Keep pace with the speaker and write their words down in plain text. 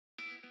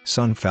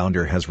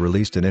SunFounder has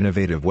released an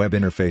innovative web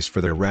interface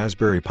for their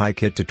Raspberry Pi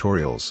Kit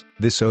tutorials.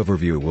 This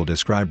overview will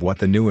describe what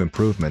the new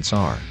improvements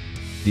are.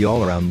 The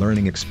all-around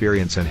learning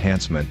experience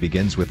enhancement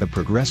begins with a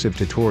progressive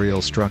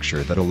tutorial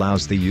structure that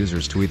allows the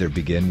users to either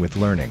begin with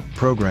learning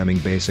programming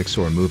basics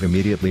or move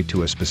immediately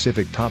to a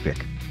specific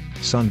topic.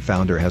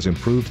 SunFounder has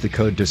improved the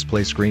code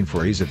display screen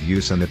for ease of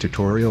use, and the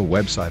tutorial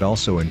website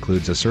also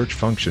includes a search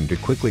function to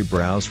quickly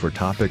browse for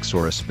topics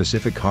or a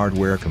specific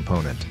hardware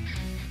component.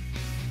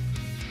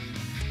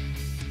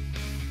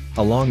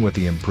 Along with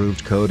the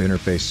improved code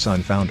interface,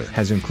 SunFounder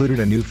has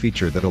included a new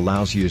feature that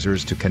allows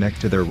users to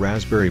connect to their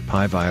Raspberry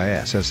Pi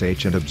via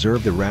SSH and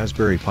observe the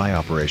Raspberry Pi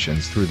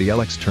operations through the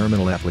LX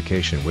terminal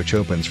application, which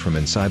opens from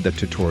inside the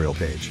tutorial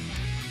page.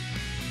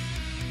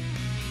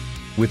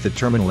 With the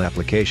terminal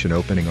application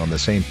opening on the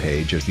same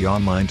page as the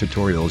online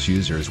tutorials,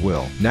 users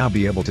will now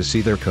be able to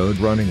see their code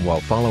running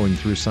while following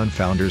through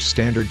SunFounder's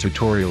standard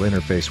tutorial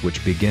interface,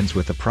 which begins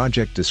with a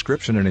project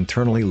description and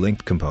internally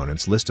linked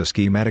components list, a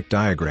schematic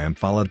diagram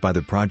followed by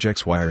the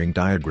project's wiring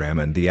diagram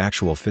and the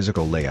actual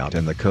physical layout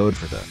and the code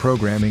for the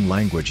programming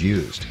language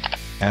used.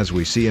 As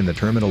we see in the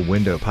terminal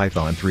window,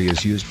 Python 3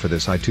 is used for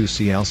this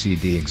I2C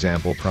LCD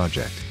example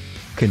project.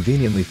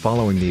 Conveniently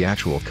following the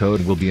actual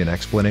code will be an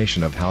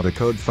explanation of how the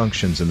code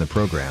functions in the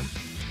program.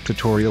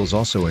 Tutorials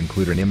also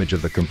include an image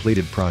of the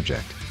completed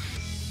project.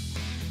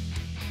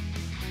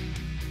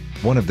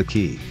 One of the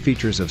key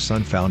features of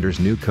SunFounder's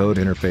new code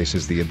interface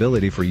is the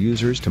ability for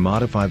users to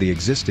modify the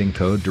existing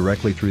code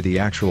directly through the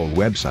actual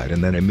website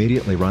and then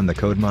immediately run the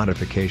code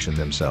modification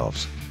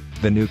themselves.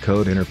 The new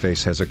code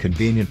interface has a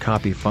convenient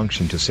copy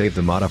function to save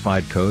the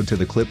modified code to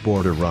the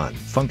clipboard, or run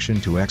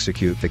function to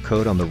execute the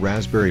code on the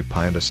Raspberry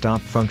Pi, and a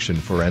stop function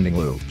for ending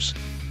loops.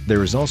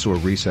 There is also a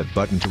reset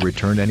button to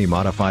return any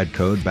modified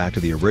code back to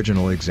the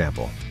original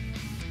example.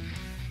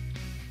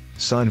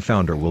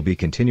 SunFounder will be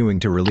continuing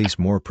to release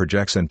more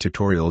projects and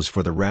tutorials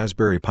for the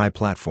Raspberry Pi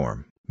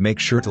platform. Make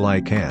sure to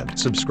like and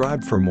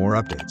subscribe for more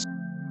updates.